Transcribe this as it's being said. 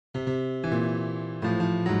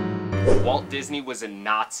Walt Disney was a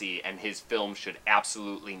Nazi, and his film should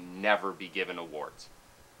absolutely never be given awards.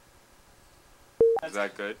 Is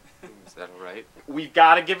that good? Is that all right? We've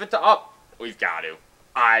got to give it to Up. We've got to.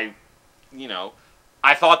 I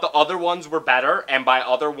thought the other ones were better, and by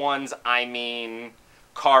other ones, I mean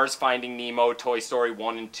Cars, Finding Nemo, Toy Story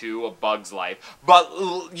 1 and 2, A Bug's Life. But,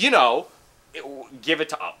 give it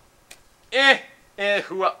to Up.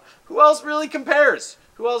 Who else really compares?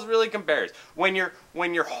 Who else really compares? When you're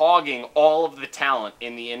hogging all of the talent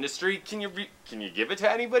in the industry, can you give it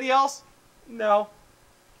to anybody else? No.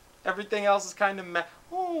 Everything else is kind of meh.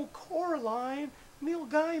 Oh, Coraline, Neil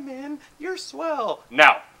Gaiman, you're swell.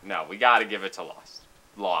 No, we gotta give it to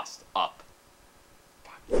Lost. Up.